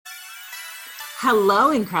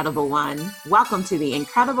Hello, Incredible One. Welcome to the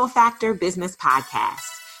Incredible Factor Business Podcast,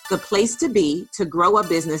 the place to be to grow a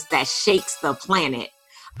business that shakes the planet.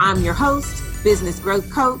 I'm your host, business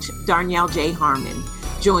growth coach, Darnyelle J. Harmon.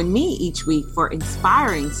 Join me each week for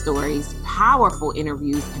inspiring stories, powerful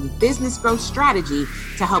interviews, and business growth strategy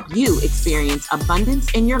to help you experience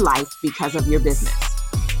abundance in your life because of your business.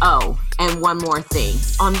 Oh, and one more thing.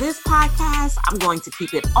 On this podcast, I'm going to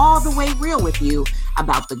keep it all the way real with you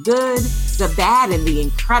about the good, the bad, and the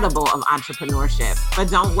incredible of entrepreneurship. But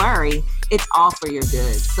don't worry, it's all for your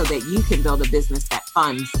good so that you can build a business that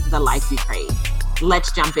funds the life you crave.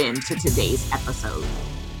 Let's jump into today's episode.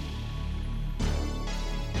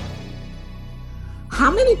 How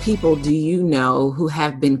many people do you know who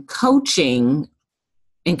have been coaching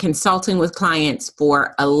and consulting with clients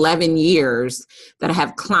for 11 years that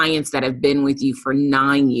have clients that have been with you for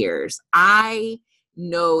 9 years? I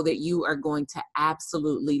know that you are going to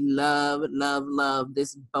absolutely love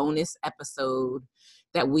this bonus episode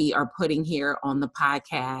that we are putting here on the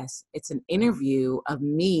podcast. It's an interview of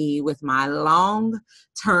me with my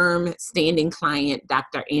long-term standing client,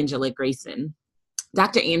 Dr. Angela Grayson.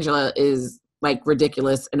 Dr. Angela is like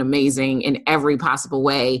ridiculous and amazing in every possible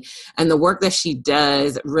way. And the work that she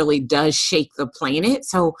does really does shake the planet.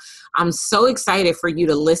 So I'm so excited for you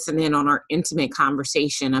to listen in on our intimate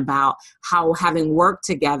conversation about how having worked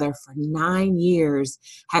together for 9 years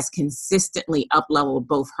has consistently up-leveled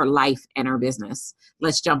both her life and her business.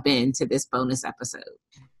 Let's jump into this bonus episode.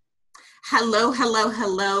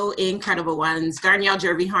 Hello, Incredible Ones. Darnyelle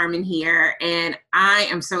J. Harmon here, and I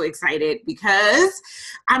am so excited because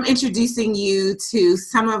I'm introducing you to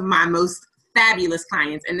some of my most fabulous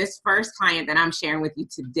clients. And this first client that I'm sharing with you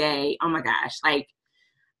today, oh my gosh, like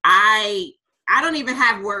I don't even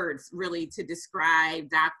have words really to describe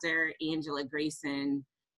Dr. Angela Grayson.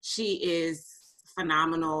 She is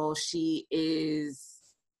phenomenal. She is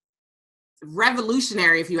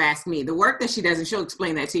revolutionary, if you ask me. The work that she does, and she'll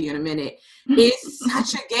explain that to you in a minute, is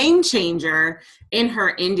such a game changer in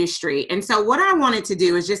her industry. And so what I wanted to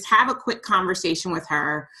do is just have a quick conversation with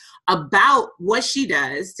her about what she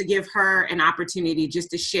does to give her an opportunity just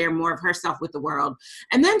to share more of herself with the world.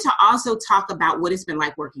 And then to also talk about what it's been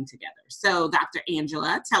like working together. So Dr.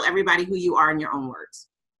 Angela, tell everybody who you are in your own words.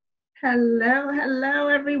 Hello,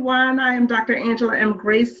 everyone. I am Dr. Angela M.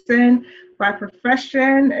 Grayson by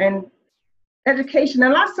profession and education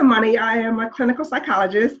and lots of money. I am a clinical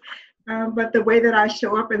psychologist, but the way that I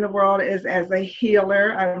show up in the world is as a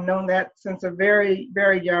healer. I've known that since a very,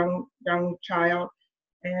 very young child.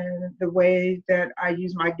 And the way that I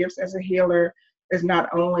use my gifts as a healer is not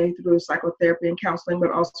only through psychotherapy and counseling,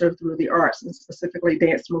 but also through the arts, and specifically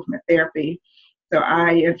dance movement therapy. So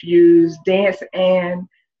I infuse dance and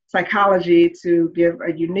psychology to give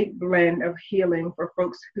a unique blend of healing for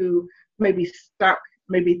folks who may be stuck,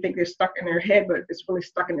 maybe think they're stuck in their head, but it's really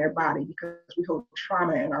stuck in their body because we hold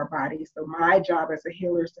trauma in our body. So my job as a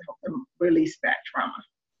healer is to help them release that trauma.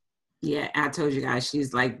 Yeah, I told you guys,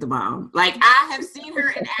 she's like the bomb. Like, I have seen her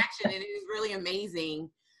in action, and it is really amazing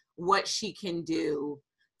what she can do.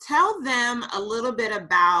 Tell them a little bit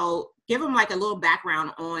about, give them like a little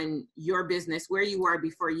background on your business, where you were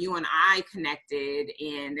before you and I connected,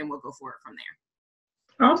 and then we'll go forward from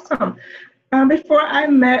there. Awesome. Before I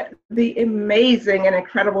met the amazing and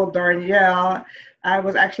incredible Darnyelle, I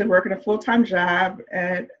was actually working a full-time job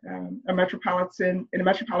at a metropolitan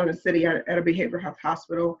city at a behavioral health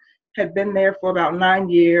hospital. Had been there for about 9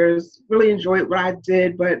 years, really enjoyed what I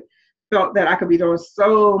did, but felt that I could be doing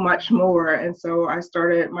so much more. And so I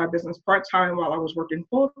started my business part-time while I was working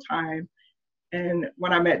full-time. And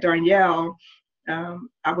when I met Darnyelle,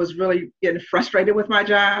 I was really getting frustrated with my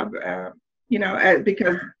job,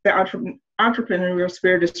 because the entrepreneurial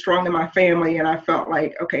spirit is strong in my family. And I felt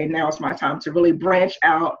like, okay, now it's my time to really branch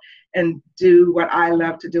out and do what I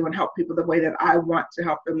love to do and help people the way that I want to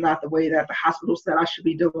help them, not the way that the hospital said I should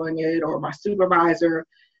be doing it, or my supervisor,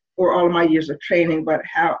 or all of my years of training, but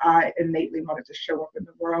how I innately wanted to show up in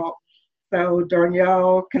the world. So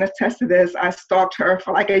Darnyelle can attest to this. I stalked her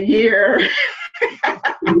for like a year.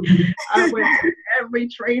 I went to every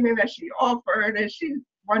training that she offered, and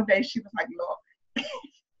one day she was like, look,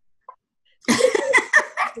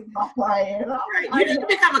 my client. Right. You need to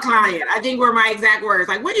become a client. I think were my exact words.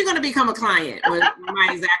 Like, when are you going to become a client? Were my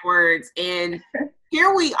exact words. And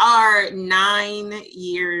here we are 9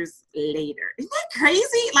 years later. Isn't that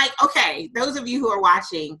crazy? Like, okay, those of you who are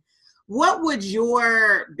watching, what would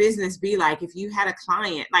your business be like if you had a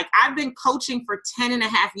client? Like, I've been coaching for 10 and a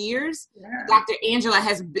half years. Yeah. Dr. Angela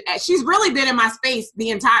she's really been in my space the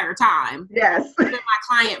entire time. Yes. She's been my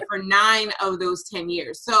client for 9 of those 10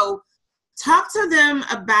 years. So talk to them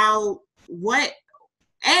about why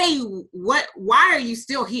are you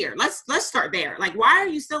still here? Let's start there. Like, why are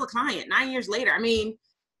you still a client 9 years later? I mean,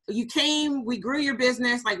 you came, we grew your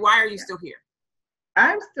business. Like, why are you still here?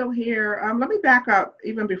 I'm still here. Let me back up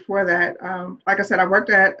even before that. Like I said, I worked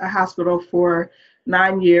at a hospital for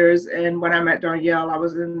 9 years. And when I met Danielle, I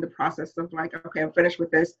was in the process of like, okay, I'm finished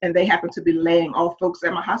with this. And they happened to be laying off folks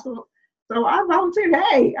at my hospital. So I volunteered,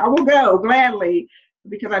 hey, I will go gladly,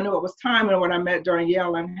 because I knew it was time. And when I met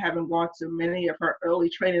Danielle and having gone to many of her early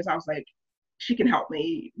trainings, I was like, she can help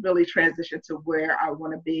me really transition to where I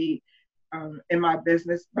want to be in my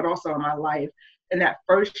business, but also in my life. And that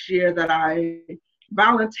first year that I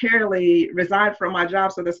voluntarily resigned from my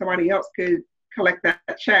job so that somebody else could collect that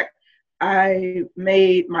check, I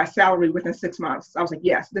made my salary within 6 months. I was like,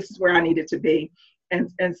 yes, this is where I needed to be. And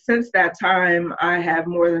since that time, I have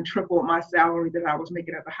more than tripled my salary that I was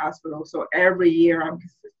making at the hospital. So every year I'm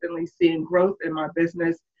consistently seeing growth in my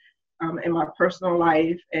business, in my personal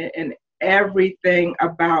life, and everything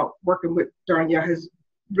about working with Danielle has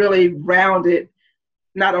really rounded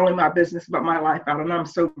not only my business, but my life out. And I'm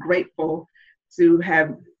so grateful to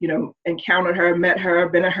have, encountered her, met her,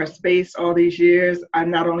 been in her space all these years. I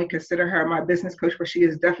not only consider her my business coach, but she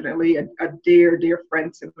is definitely a dear, dear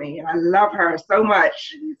friend to me. And I love her so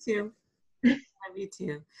much. Me too. Love you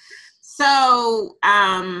too. So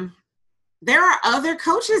there are other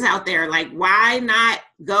coaches out there. Like, why not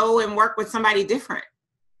go and work with somebody different?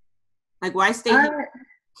 Like, why stay here?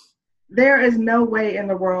 There is no way in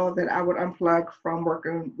the world that I would unplug from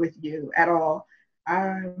working with you at all.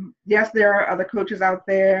 Yes, there are other coaches out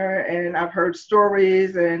there, and I've heard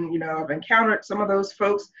stories, and I've encountered some of those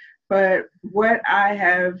folks, but what I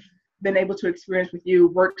have been able to experience with you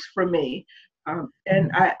works for me.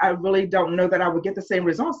 And I really don't know that I would get the same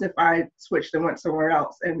results if I switched and went somewhere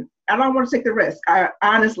else. And I don't want to take the risk. I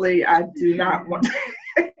do not want to,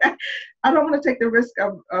 I don't want to take the risk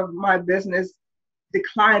of my business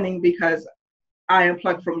declining because I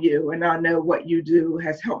unplugged from you, and I know what you do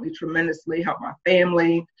has helped me tremendously, helped my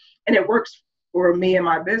family, and it works for me and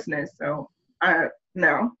my business. So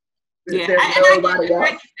no, yeah, there's nobody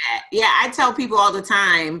else. Yeah, I tell people all the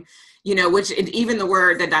time, which even the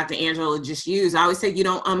word that Dr. Angela just used, I always say you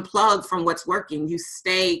don't unplug from what's working, you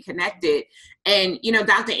stay connected. And,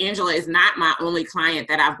 Dr. Angela is not my only client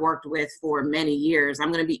that I've worked with for many years.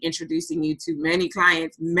 I'm going to be introducing you to many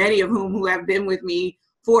clients, many of whom who have been with me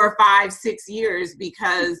 4, 5, 6 years,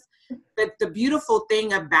 because the beautiful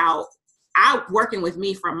thing about out working with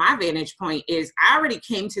me from my vantage point is I already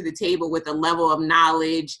came to the table with a level of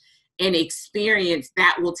knowledge and experience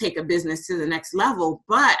that will take a business to the next level.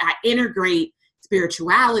 But I integrate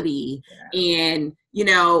spirituality and,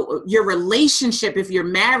 your relationship if you're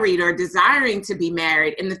married or desiring to be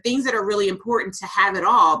married, and the things that are really important to have it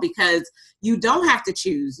all, because you don't have to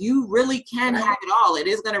choose. You really can have it all. It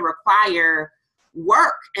is going to require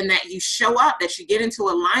work, and that you show up, that you get into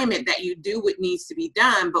alignment, that you do what needs to be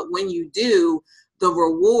done. But when you do, the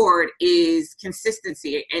reward is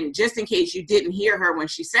consistency. And just in case you didn't hear her when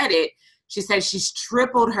she said it, she said she's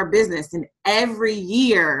tripled her business, and every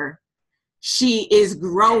year she is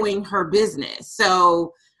growing her business.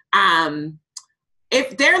 So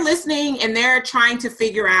if they're listening and they're trying to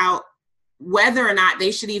figure out whether or not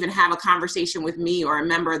they should even have a conversation with me or a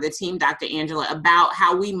member of the team, Dr. Angela, about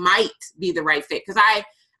how we might be the right fit, because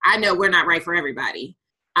I know we're not right for everybody.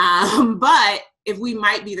 But if we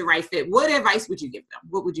might be the right fit, what advice would you give them?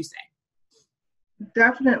 What would you say?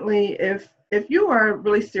 Definitely, if you are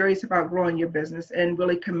really serious about growing your business and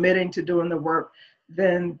really committing to doing the work,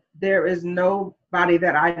 then there is nobody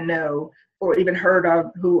that I know or even heard of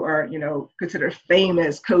who are, considered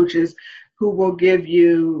famous coaches who will give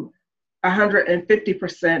you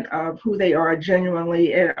 150% of who they are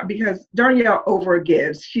genuinely. And because Danielle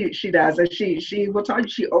overgives, she does, and she will tell you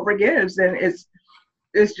she overgives, and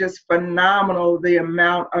it's just phenomenal the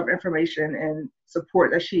amount of information and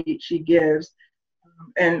support that she gives.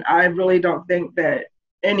 And I really don't think that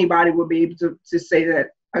anybody would be able to say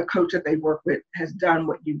that a coach that they work with has done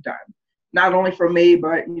what you've done. Not only for me,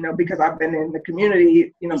 but, because I've been in the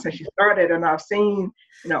community, since you started, and I've seen,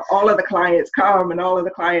 all of the clients come and all of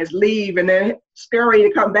the clients leave, and they're scary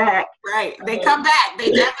to come back. Right. They come back.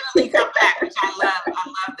 They definitely come back, which I love. I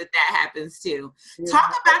love that happens too. Yeah.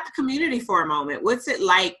 Talk about the community for a moment. What's it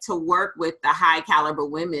like to work with the high caliber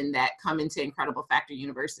women that come into Incredible Factor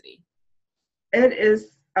University? It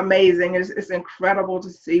is amazing. It's incredible to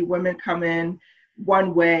see women come in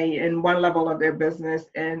one way in one level of their business,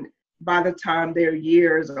 and by the time their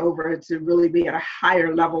year is over, to really be at a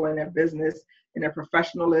higher level in their business, in their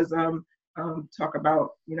professionalism, talk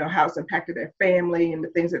about, how it's impacted their family and the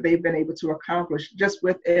things that they've been able to accomplish just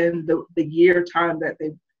within the year time that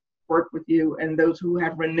they've worked with you. And those who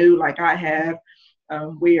have renewed like I have,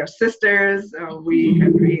 we are sisters. We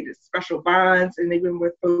have created special bonds. And even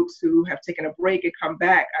with folks who have taken a break and come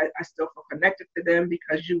back, I still feel connected to them,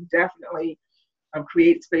 because you definitely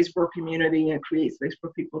create space for community and create space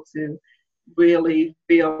for people to really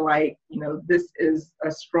feel like, this is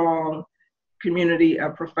a strong community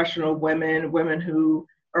of professional women who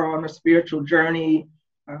are on a spiritual journey,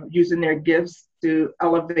 using their gifts to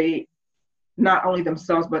elevate not only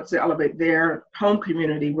themselves, but to elevate their home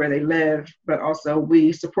community where they live. But also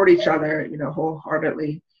we support each other,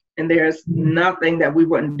 wholeheartedly. And there's nothing that we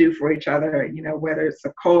wouldn't do for each other, whether it's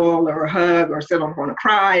a call or a hug or sit on the phone and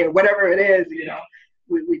cry or whatever it is,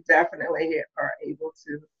 we definitely are able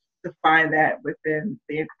to find that within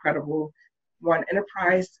the incredible One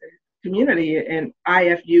Enterprise community. And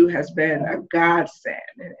IFU has been a godsend.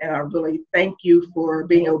 And I really thank you for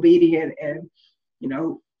being obedient and,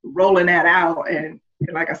 rolling that out. And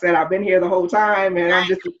like I said, I've been here the whole time, and I'm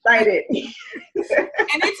just excited. And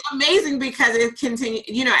it's amazing because it continues,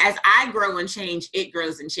 as I grow and change, it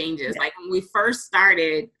grows and changes. Yeah. Like when we first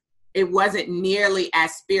started, it wasn't nearly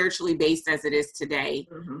as spiritually based as it is today,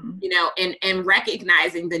 and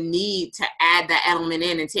recognizing the need to add that element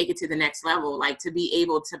in and take it to the next level, like to be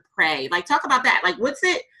able to pray. Like, talk about that. Like, what's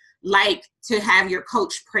it like to have your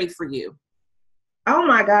coach pray for you? Oh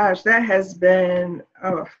my gosh, that has been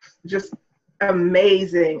just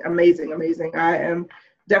amazing. I am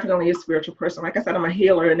definitely a spiritual person. Like I said, I'm a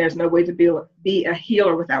healer, and there's no way to be a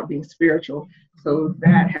healer without being spiritual. So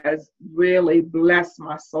that has really blessed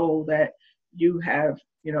my soul that you have,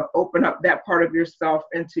 opened up that part of yourself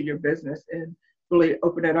into your business and really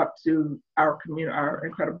open it up to our community, our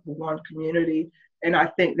Incredible One community. And I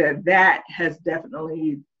think that has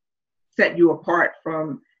definitely set you apart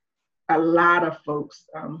from a lot of folks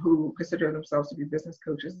who consider themselves to be business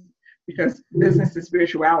coaches, because business and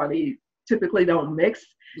spirituality typically don't mix.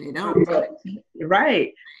 They don't.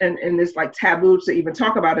 Right. And it's like taboo to even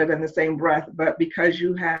talk about it in the same breath. But because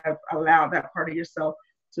you have allowed that part of yourself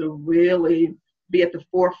to really be at the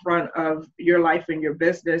forefront of your life and your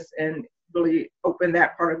business and really open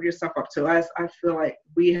that part of yourself up to us, I feel like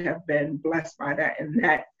we have been blessed by that. And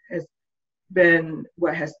that has been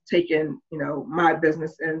what has taken, my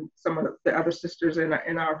business and some of the other sisters in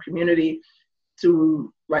our community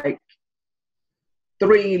to like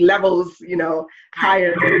 3 levels,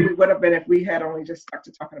 higher than we would have been if we had only just stuck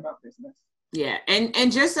to talking about business. Yeah.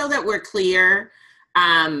 And just so that we're clear,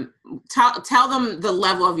 tell them the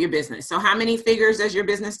level of your business. So how many figures does your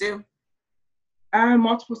business do?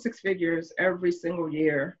 Multiple 6 figures every single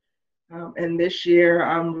year. And this year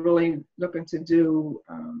I'm really looking to do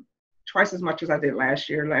twice as much as I did last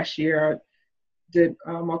year. Last year I did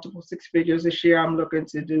multiple 6 figures. This year I'm looking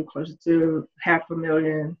to do closer to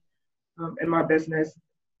 $500,000 in my business.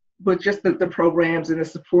 But just the programs and the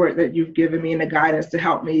support that you've given me and the guidance to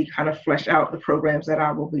help me kind of flesh out the programs that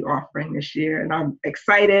I will be offering this year. And I'm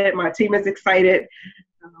excited. My team is excited.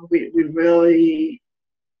 We really,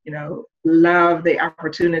 love the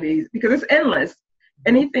opportunities because it's endless.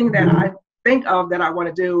 Anything that I think of that I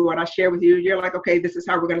want to do, what I share with you, you're like, okay, this is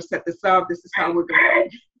how we're going to set this up. This is how we're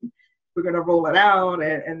going to roll it out.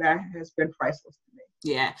 And that has been priceless to me.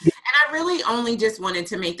 Yeah. And I really only just wanted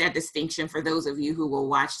to make that distinction for those of you who will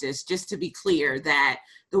watch this, just to be clear that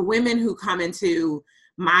the women who come into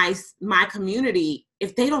my community,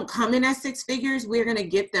 if they don't come in at 6 figures, we're going to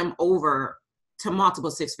get them over to multiple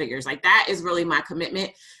 6 figures. Like, that is really my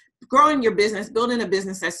commitment. Growing your business, building a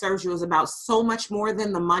business that serves you is about so much more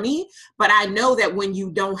than the money. But I know that when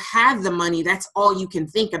you don't have the money, that's all you can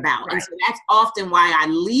think about. Right. And so that's often why I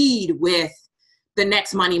lead with the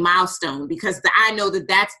next money milestone, because I know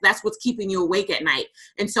that's what's keeping you awake at night.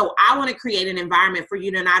 And so I want to create an environment for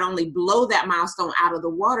you to not only blow that milestone out of the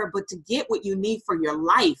water, but to get what you need for your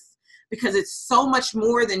life, because it's so much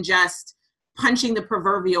more than just punching the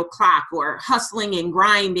proverbial clock or hustling and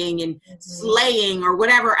grinding and slaying or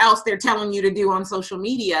whatever else they're telling you to do on social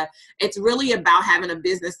media. It's really about having a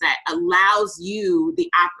business that allows you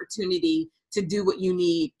the opportunity to do what you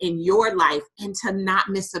need in your life and to not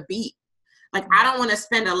miss a beat. Like, I don't want to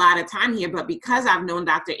spend a lot of time here, but because I've known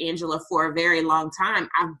Dr. Angela for a very long time,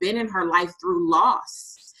 I've been in her life through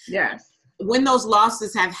loss. Yes. When those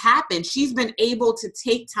losses have happened, she's been able to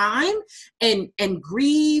take time and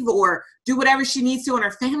grieve or do whatever she needs to in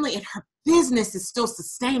her family, and her business is still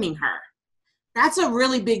sustaining her. That's a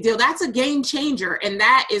really big deal. That's a game changer. And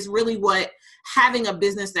that is really what having a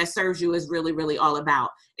business that serves you is really, really all about.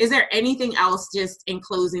 Is there anything else just in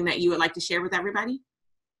closing that you would like to share with everybody?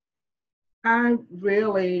 I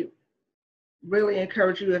really, really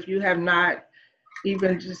encourage you, if you have not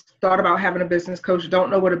even just thought about having a business coach,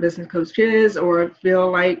 don't know what a business coach is, or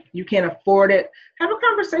feel like you can't afford it, have a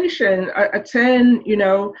conversation, attend,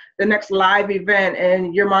 the next live event,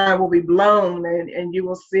 and your mind will be blown, and you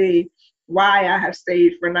will see why I have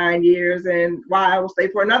stayed for 9 years and why I will stay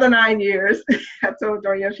for another 9 years. I told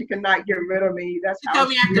Dorian she cannot get rid of me. That's how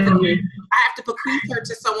me I have to bequeath her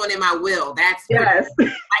to someone in my will. That's yes.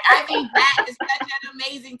 I think that is such an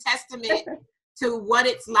amazing testament to what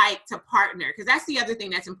it's like to partner. Because that's the other thing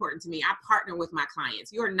that's important to me. I partner with my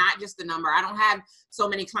clients. You are not just a number. I don't have so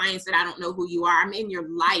many clients that I don't know who you are. I'm in your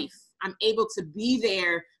life. I'm able to be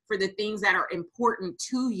there for the things that are important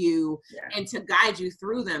to you and to guide you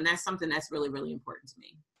through them. That's something that's really, really important to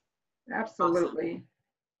me. Absolutely.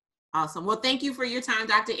 Awesome. Well, thank you for your time,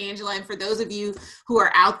 Dr. Angela. And for those of you who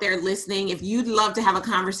are out there listening, if you'd love to have a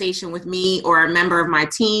conversation with me or a member of my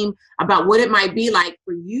team about what it might be like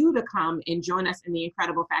for you to come and join us in the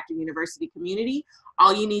Incredible Factor University community,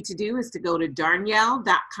 all you need to do is to go to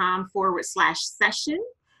darnyelle.com/session.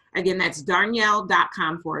 Again, that's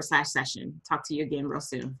darnyelle.com/session. Talk to you again real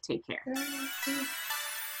soon. Take care.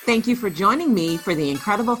 Thank you for joining me for the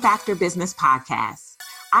Incredible Factor Business Podcast.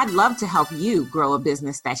 I'd love to help you grow a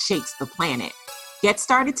business that shakes the planet. Get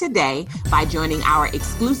started today by joining our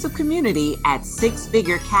exclusive community at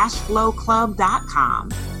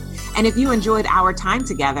sixfigurecashflowclub.com. And if you enjoyed our time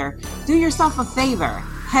together, do yourself a favor.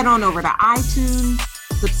 Head on over to iTunes,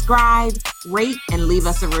 subscribe, rate, and leave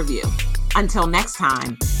us a review. Until next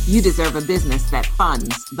time, you deserve a business that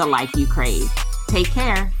funds the life you crave. Take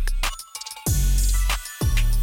care.